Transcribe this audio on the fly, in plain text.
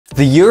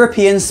the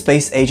European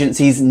Space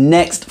Agency's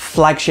next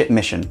flagship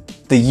mission,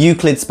 the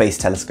Euclid Space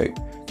Telescope,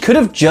 could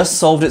have just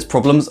solved its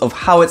problems of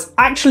how it's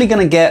actually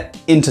going to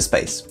get into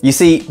space. You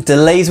see,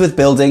 delays with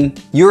building,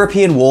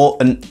 European war,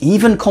 and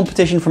even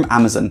competition from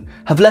Amazon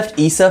have left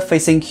ESA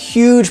facing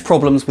huge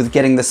problems with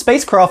getting the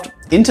spacecraft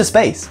into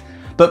space.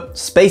 But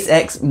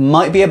SpaceX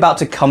might be about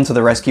to come to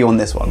the rescue on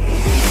this one.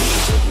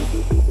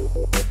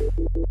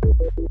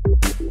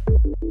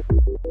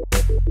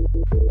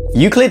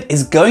 Euclid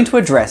is going to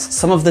address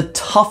some of the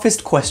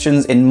toughest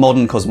questions in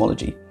modern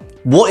cosmology.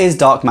 What is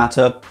dark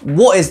matter?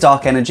 What is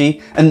dark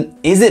energy? And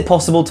is it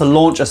possible to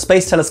launch a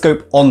space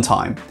telescope on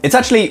time? It's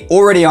actually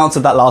already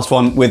answered that last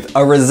one with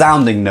a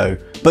resounding no,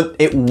 but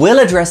it will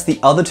address the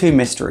other two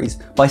mysteries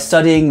by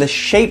studying the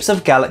shapes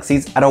of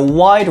galaxies at a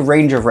wide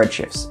range of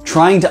redshifts,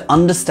 trying to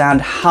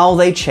understand how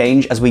they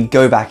change as we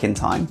go back in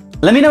time.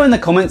 Let me know in the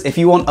comments if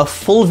you want a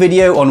full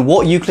video on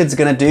what Euclid's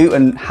going to do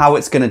and how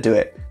it's going to do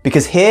it,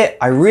 because here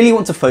I really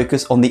want to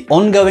focus on the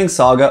ongoing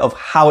saga of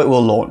how it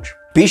will launch.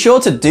 Be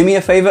sure to do me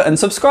a favor and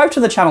subscribe to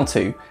the channel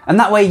too, and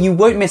that way you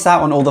won't miss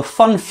out on all the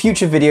fun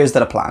future videos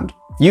that are planned.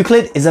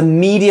 Euclid is a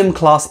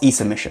medium-class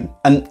ESA mission,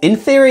 and in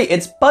theory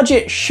its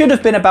budget should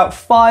have been about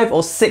 500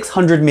 or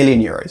 600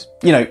 million euros.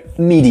 You know,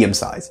 medium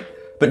size.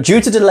 But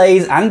due to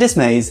delays and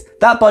dismays,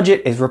 that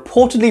budget is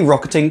reportedly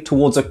rocketing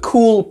towards a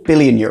cool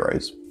billion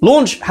euros.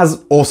 Launch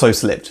has also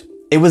slipped.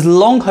 It was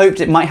long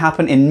hoped it might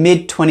happen in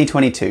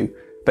mid-2022,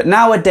 but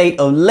now a date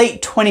of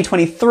late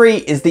 2023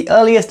 is the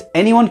earliest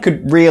anyone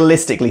could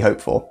realistically hope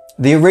for.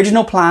 The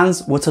original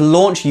plans were to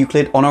launch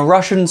Euclid on a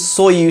Russian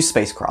Soyuz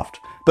spacecraft,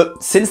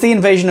 but since the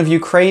invasion of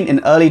Ukraine in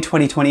early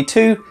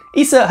 2022,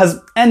 ESA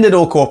has ended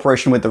all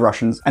cooperation with the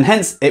Russians, and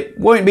hence it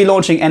won't be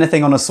launching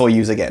anything on a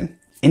Soyuz again.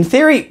 In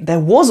theory, there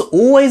was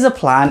always a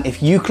plan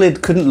if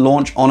Euclid couldn't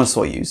launch on a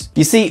Soyuz.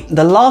 You see,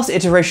 the last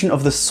iteration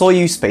of the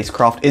Soyuz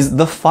spacecraft is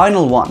the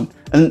final one,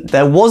 and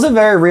there was a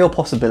very real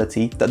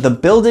possibility that the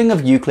building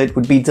of Euclid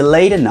would be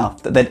delayed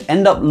enough that they'd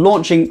end up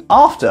launching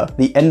after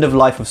the end of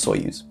life of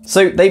Soyuz.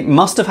 So they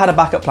must have had a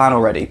backup plan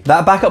already.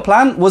 That backup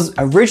plan was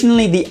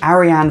originally the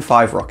Ariane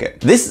 5 rocket.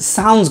 This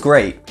sounds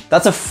great.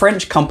 That's a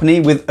French company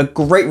with a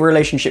great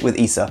relationship with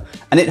ESA,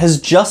 and it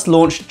has just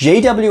launched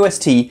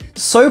JWST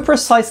so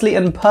precisely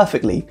and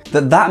perfectly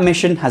that that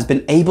mission has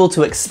been able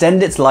to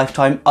extend its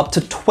lifetime up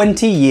to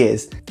 20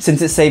 years,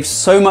 since it saves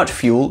so much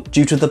fuel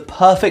due to the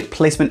perfect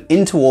placement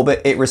into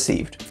orbit it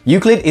received.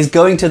 Euclid is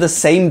going to the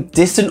same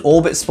distant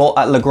orbit spot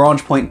at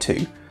Lagrange Point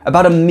 2,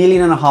 about 1.5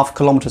 million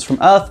kilometers from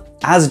Earth,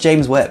 as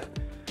James Webb.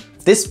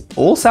 This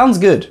all sounds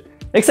good.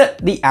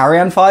 Except the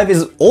Ariane 5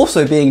 is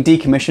also being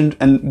decommissioned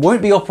and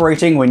won't be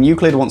operating when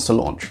Euclid wants to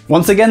launch.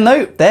 Once again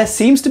though, there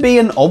seems to be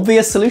an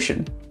obvious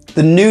solution.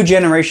 The new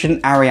generation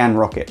Ariane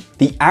rocket,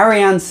 the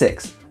Ariane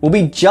 6, will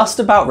be just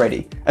about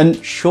ready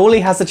and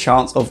surely has a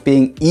chance of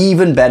being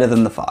even better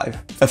than the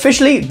 5.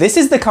 Officially, this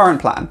is the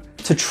current plan,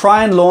 to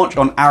try and launch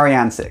on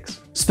Ariane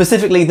 6,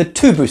 specifically the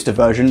 2-booster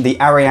version,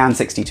 the Ariane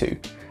 62,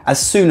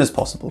 as soon as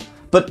possible.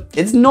 But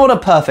it's not a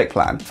perfect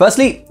plan.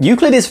 Firstly,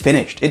 Euclid is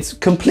finished. It's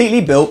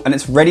completely built and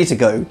it's ready to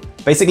go,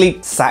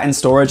 basically sat in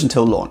storage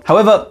until launch.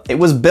 However, it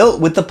was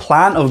built with the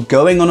plan of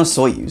going on a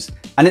Soyuz,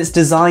 and its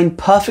design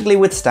perfectly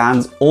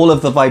withstands all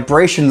of the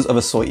vibrations of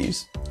a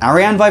Soyuz.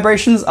 Ariane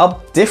vibrations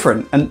are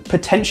different and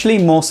potentially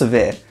more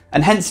severe,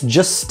 and hence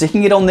just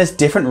sticking it on this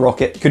different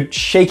rocket could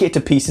shake it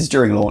to pieces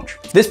during launch.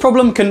 This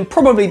problem can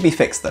probably be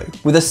fixed though,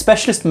 with a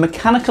specialist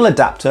mechanical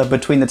adapter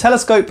between the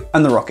telescope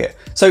and the rocket,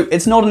 so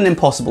it's not an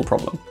impossible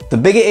problem. The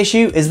bigger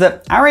issue is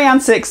that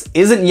Ariane 6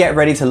 isn't yet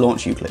ready to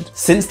launch Euclid.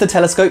 Since the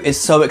telescope is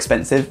so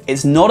expensive,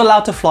 it's not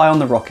allowed to fly on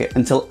the rocket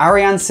until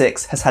Ariane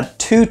 6 has had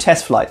 2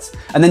 test flights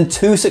and then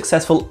 2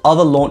 successful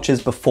other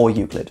launches before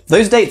Euclid.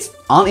 Those dates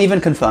aren't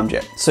even confirmed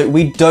yet, so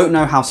we don't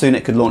know how soon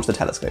it could launch the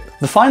telescope.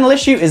 The final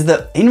issue is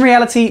that in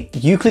reality,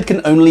 Euclid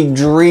can only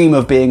dream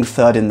of being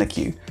third in the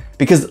queue,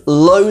 because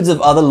loads of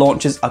other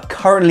launches are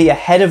currently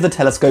ahead of the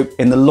telescope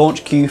in the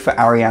launch queue for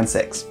Ariane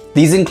 6.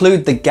 These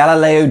include the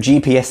Galileo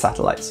GPS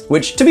satellites,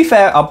 which to be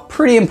fair are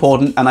pretty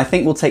important and I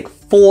think will take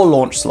 4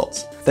 launch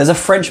slots. There's a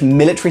French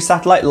military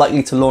satellite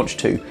likely to launch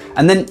too,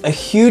 and then a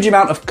huge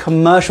amount of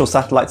commercial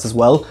satellites as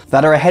well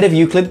that are ahead of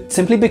Euclid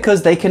simply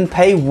because they can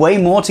pay way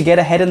more to get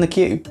ahead in the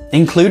queue.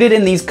 Included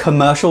in these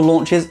commercial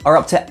launches are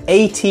up to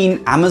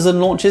 18 Amazon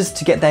launches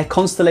to get their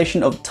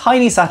constellation of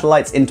tiny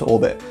satellites into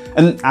orbit,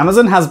 and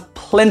Amazon has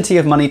plenty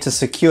of money to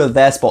secure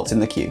their spots in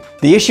the queue.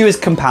 The issue is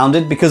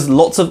compounded because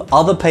lots of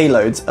other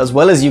payloads, as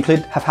well as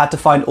Euclid, have had to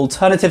find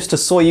alternatives to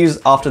Soyuz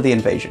after the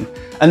invasion,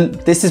 and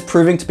this is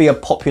proving to be a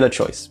popular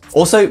choice.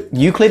 Also,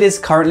 Euclid is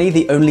currently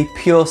the only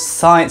pure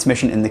science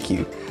mission in the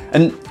queue,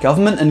 and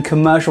government and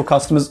commercial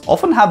customers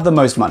often have the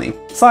most money.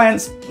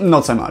 Science,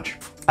 not so much.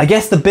 I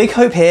guess the big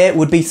hope here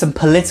would be some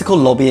political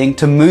lobbying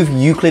to move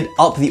Euclid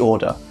up the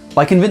order,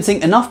 by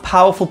convincing enough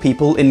powerful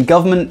people in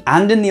government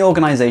and in the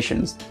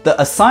organizations that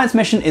a science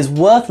mission is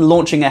worth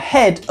launching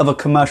ahead of a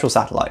commercial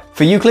satellite.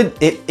 For Euclid,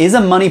 it is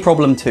a money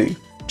problem too,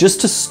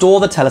 Just to store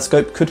the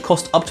telescope could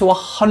cost up to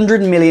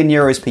 100 million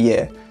euros per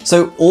year.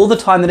 So all the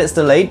time that it's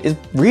delayed is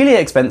really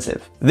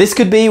expensive. This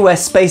could be where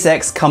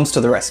SpaceX comes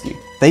to the rescue.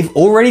 They've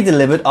already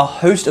delivered a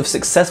host of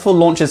successful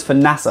launches for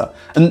NASA,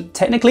 and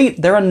technically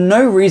there are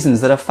no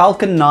reasons that a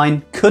Falcon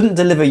 9 couldn't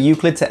deliver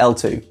Euclid to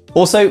L2.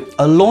 Also,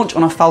 a launch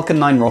on a Falcon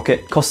 9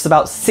 rocket costs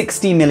about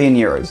 60 million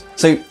euros.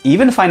 So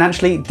even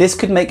financially, this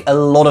could make a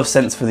lot of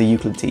sense for the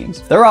Euclid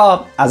teams. There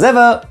are, as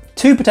ever,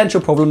 two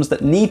potential problems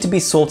that need to be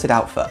sorted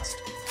out first.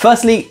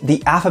 Firstly,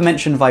 the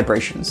aforementioned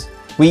vibrations.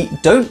 We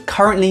don't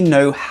currently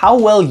know how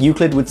well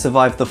Euclid would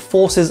survive the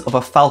forces of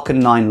a Falcon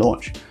 9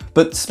 launch,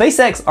 but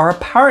SpaceX are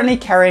apparently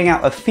carrying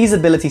out a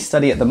feasibility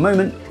study at the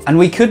moment, and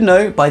we could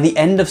know by the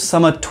end of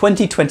summer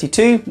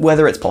 2022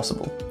 whether it's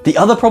possible. The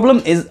other problem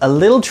is a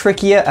little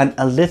trickier and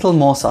a little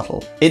more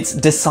subtle. It's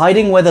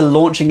deciding whether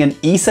launching an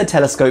ESA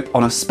telescope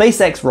on a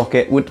SpaceX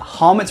rocket would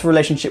harm its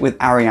relationship with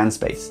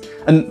Arianespace,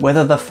 and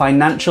whether the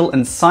financial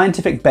and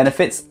scientific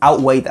benefits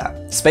outweigh that.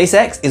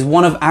 SpaceX is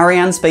one of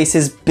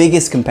Arianespace's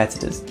biggest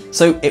competitors,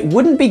 so it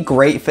wouldn't be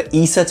great for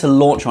ESA to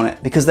launch on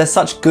it because they're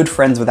such good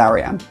friends with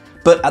Ariane.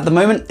 But at the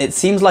moment, it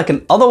seems like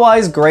an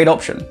otherwise great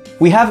option.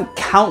 We have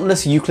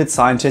countless Euclid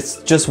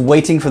scientists just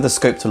waiting for the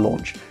scope to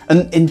launch,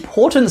 and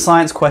important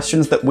science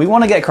questions that we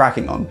want to get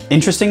cracking on.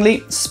 Interestingly,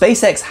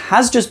 SpaceX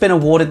has just been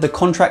awarded the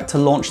contract to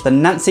launch the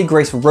Nancy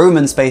Grace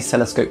Roman Space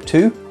Telescope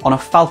 2 on a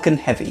Falcon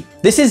Heavy.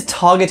 This is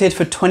targeted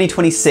for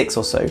 2026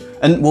 or so,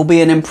 and will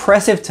be an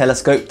impressive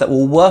telescope that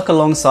will work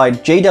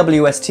alongside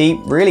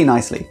JWST really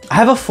nicely. I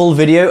have a full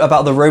video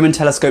about the Roman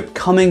telescope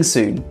coming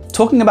soon,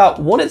 talking about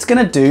what it's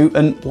going to do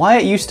and why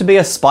it used to be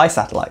a spy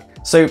satellite.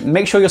 So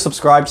make sure you're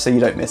subscribed so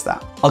you don't miss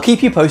that. I'll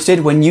keep you posted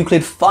when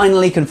Euclid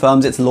finally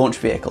confirms its launch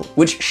vehicle,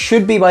 which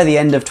should be by the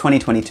end of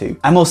 2022,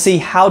 and we'll see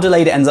how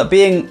delayed it ends up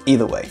being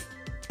either way.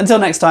 Until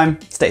next time,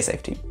 stay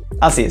safe team.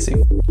 I'll see you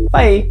soon.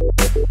 Bye!